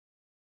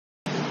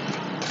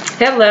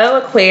Hello,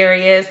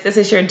 Aquarius. This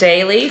is your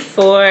daily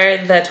for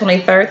the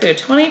 23rd through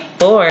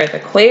 24th.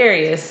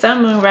 Aquarius,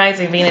 Sun, Moon,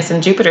 Rising, Venus,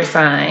 and Jupiter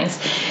signs.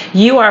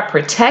 You are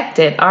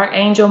protected.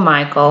 Archangel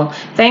Michael.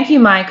 Thank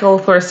you, Michael,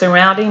 for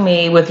surrounding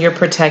me with your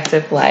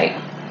protective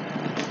light.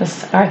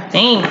 That's our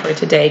theme for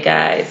today,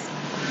 guys.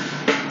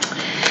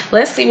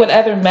 Let's see what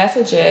other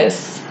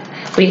messages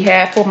we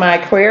have for my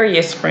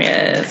Aquarius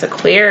friends.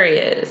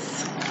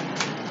 Aquarius.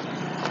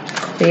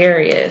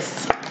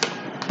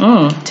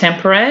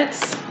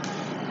 Temperance.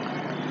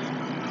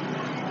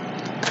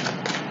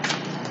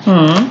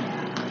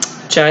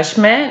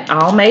 Judgment.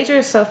 All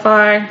majors so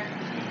far.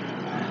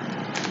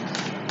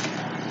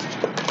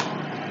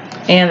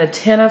 And the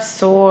Ten of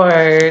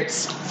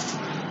Swords.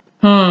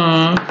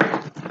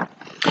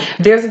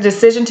 There's a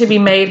decision to be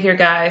made here,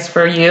 guys,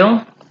 for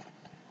you.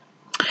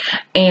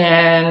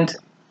 And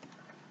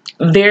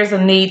there's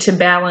a need to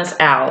balance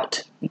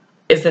out,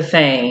 is the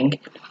thing.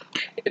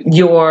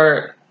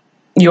 Your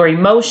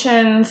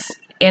emotions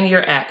and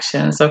your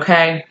actions,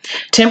 okay?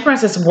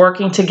 Temperance is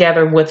working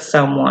together with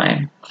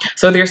someone.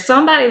 So there's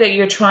somebody that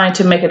you're trying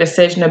to make a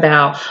decision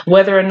about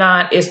whether or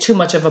not it's too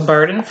much of a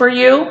burden for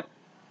you,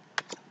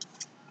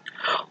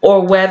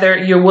 or whether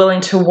you're willing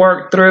to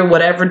work through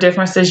whatever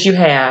differences you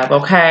have,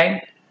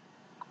 okay?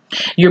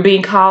 You're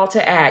being called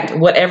to act,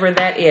 whatever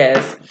that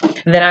is.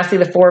 And then I see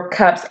the Four of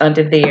Cups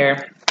under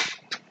there.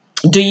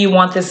 Do you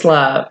want this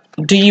love?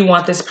 Do you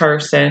want this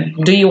person?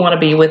 Do you want to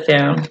be with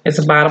them? It's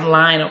the bottom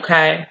line,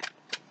 okay?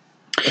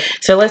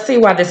 So let's see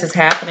why this is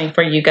happening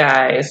for you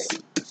guys.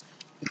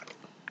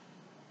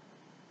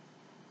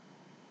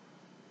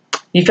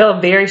 You feel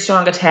a very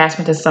strong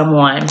attachment to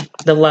someone,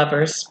 the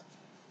Lovers.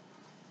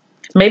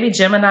 Maybe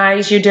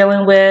Geminis you're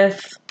dealing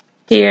with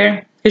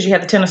here, because you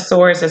have the Ten of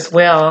Swords as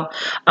well.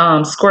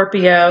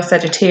 Scorpio,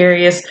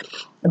 Sagittarius.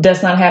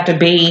 Does not have to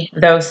be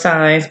those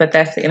signs, but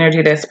that's the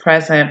energy that's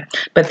present.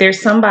 But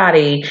there's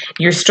somebody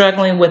you're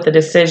struggling with the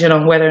decision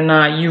on whether or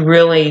not you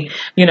really,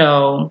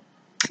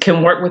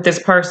 can work with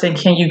this person.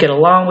 Can you get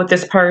along with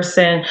this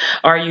person?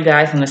 Are you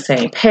guys on the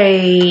same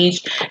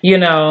page?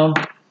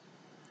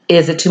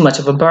 Is it too much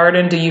of a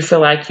burden? Do you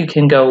feel like you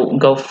can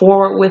go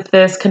forward with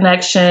this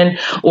connection,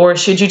 or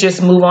should you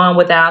just move on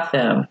without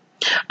them?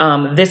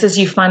 This is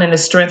you finding the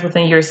strength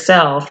within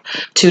yourself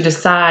to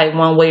decide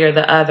one way or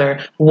the other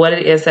what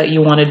it is that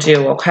you want to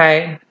do,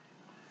 okay?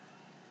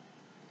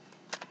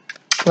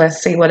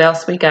 Let's see what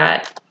else we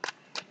got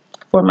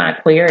for my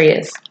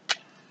Aquarius.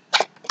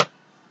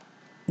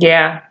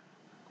 Yeah.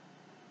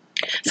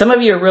 Some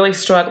of you are really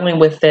struggling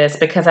with this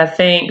because I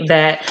think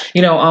that,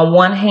 on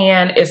one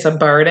hand, it's a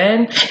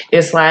burden.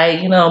 It's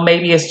like,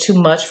 maybe it's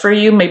too much for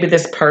you. Maybe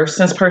this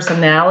person's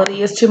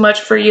personality is too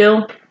much for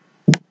you.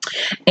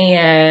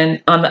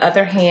 And on the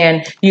other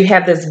hand, you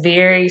have this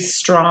very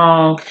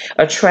strong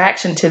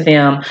attraction to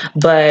them.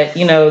 But,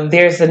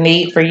 there's a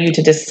need for you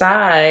to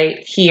decide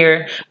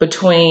here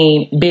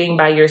between being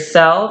by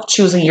yourself,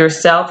 choosing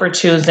yourself, or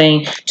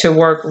choosing to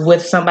work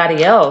with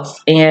somebody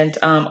else and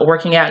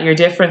working out your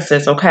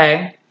differences,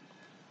 okay?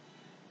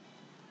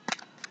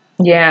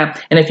 Yeah.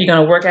 And if you're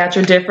going to work out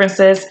your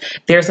differences,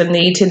 there's a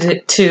need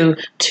to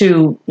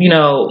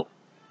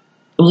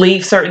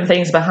leave certain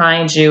things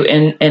behind you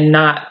and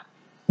not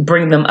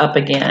bring them up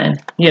again,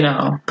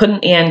 put an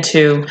end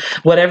to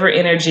whatever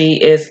energy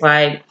is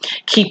like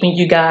keeping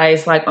you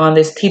guys like on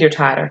this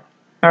teeter-totter.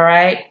 All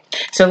right.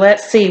 So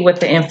let's see what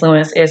the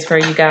influence is for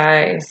you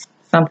guys.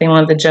 Something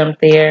wanted to jump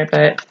there,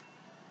 but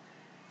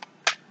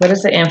what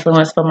is the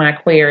influence for my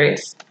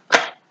Aquarius?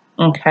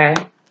 Okay.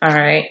 All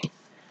right.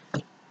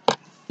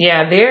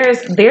 Yeah,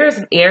 there's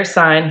an air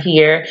sign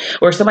here,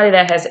 or somebody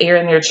that has air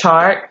in their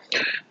chart,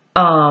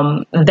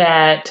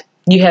 that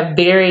you have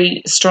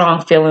very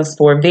strong feelings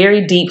for,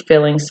 very deep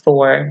feelings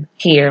for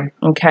here,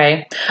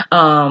 okay?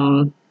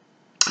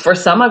 For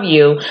some of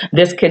you,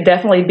 this could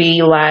definitely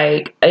be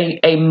like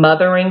a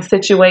mothering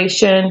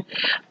situation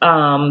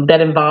that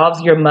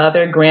involves your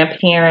mother,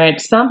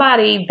 grandparent,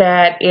 somebody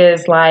that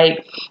is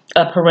like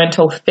a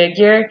parental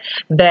figure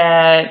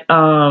that,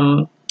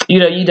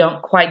 you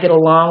don't quite get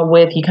along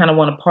with. You kind of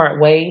want to part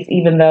ways,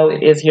 even though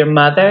it is your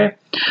mother.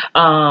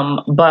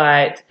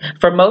 But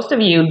for most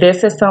of you,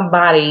 this is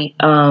somebody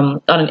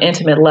on an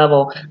intimate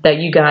level that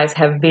you guys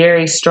have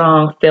very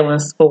strong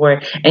feelings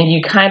for, and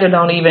you kind of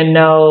don't even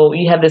know,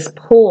 you have this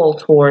pull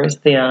towards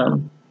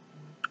them,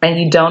 and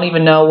you don't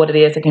even know what it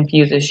is that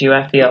confuses you,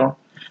 I feel.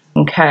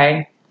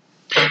 Okay.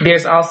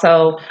 There's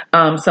also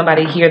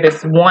somebody here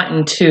that's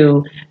wanting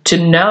to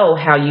know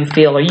how you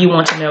feel, or you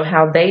want to know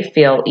how they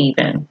feel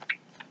even.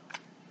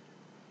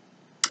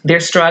 They're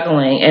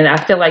struggling, and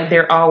I feel like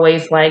they're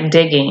always like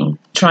digging,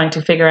 trying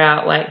to figure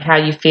out like how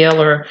you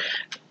feel, or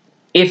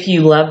if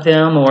you love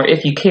them, or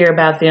if you care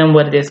about them,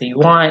 what it is that you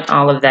want,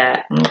 all of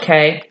that,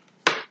 okay?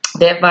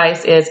 The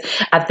advice is,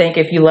 I think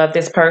if you love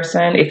this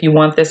person, if you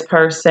want this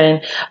person,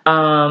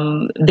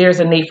 there's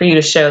a need for you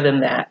to show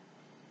them that,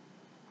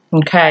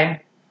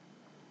 okay?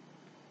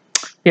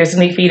 There's a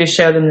need for you to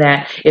show them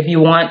that. If you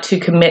want to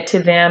commit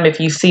to them, if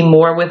you see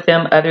more with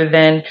them other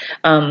than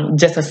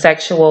just a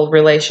sexual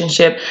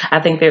relationship, I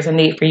think there's a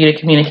need for you to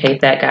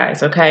communicate that,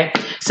 guys, okay?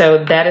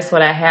 So that is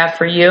what I have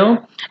for you,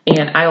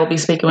 and I will be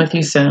speaking with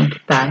you soon.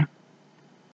 Bye.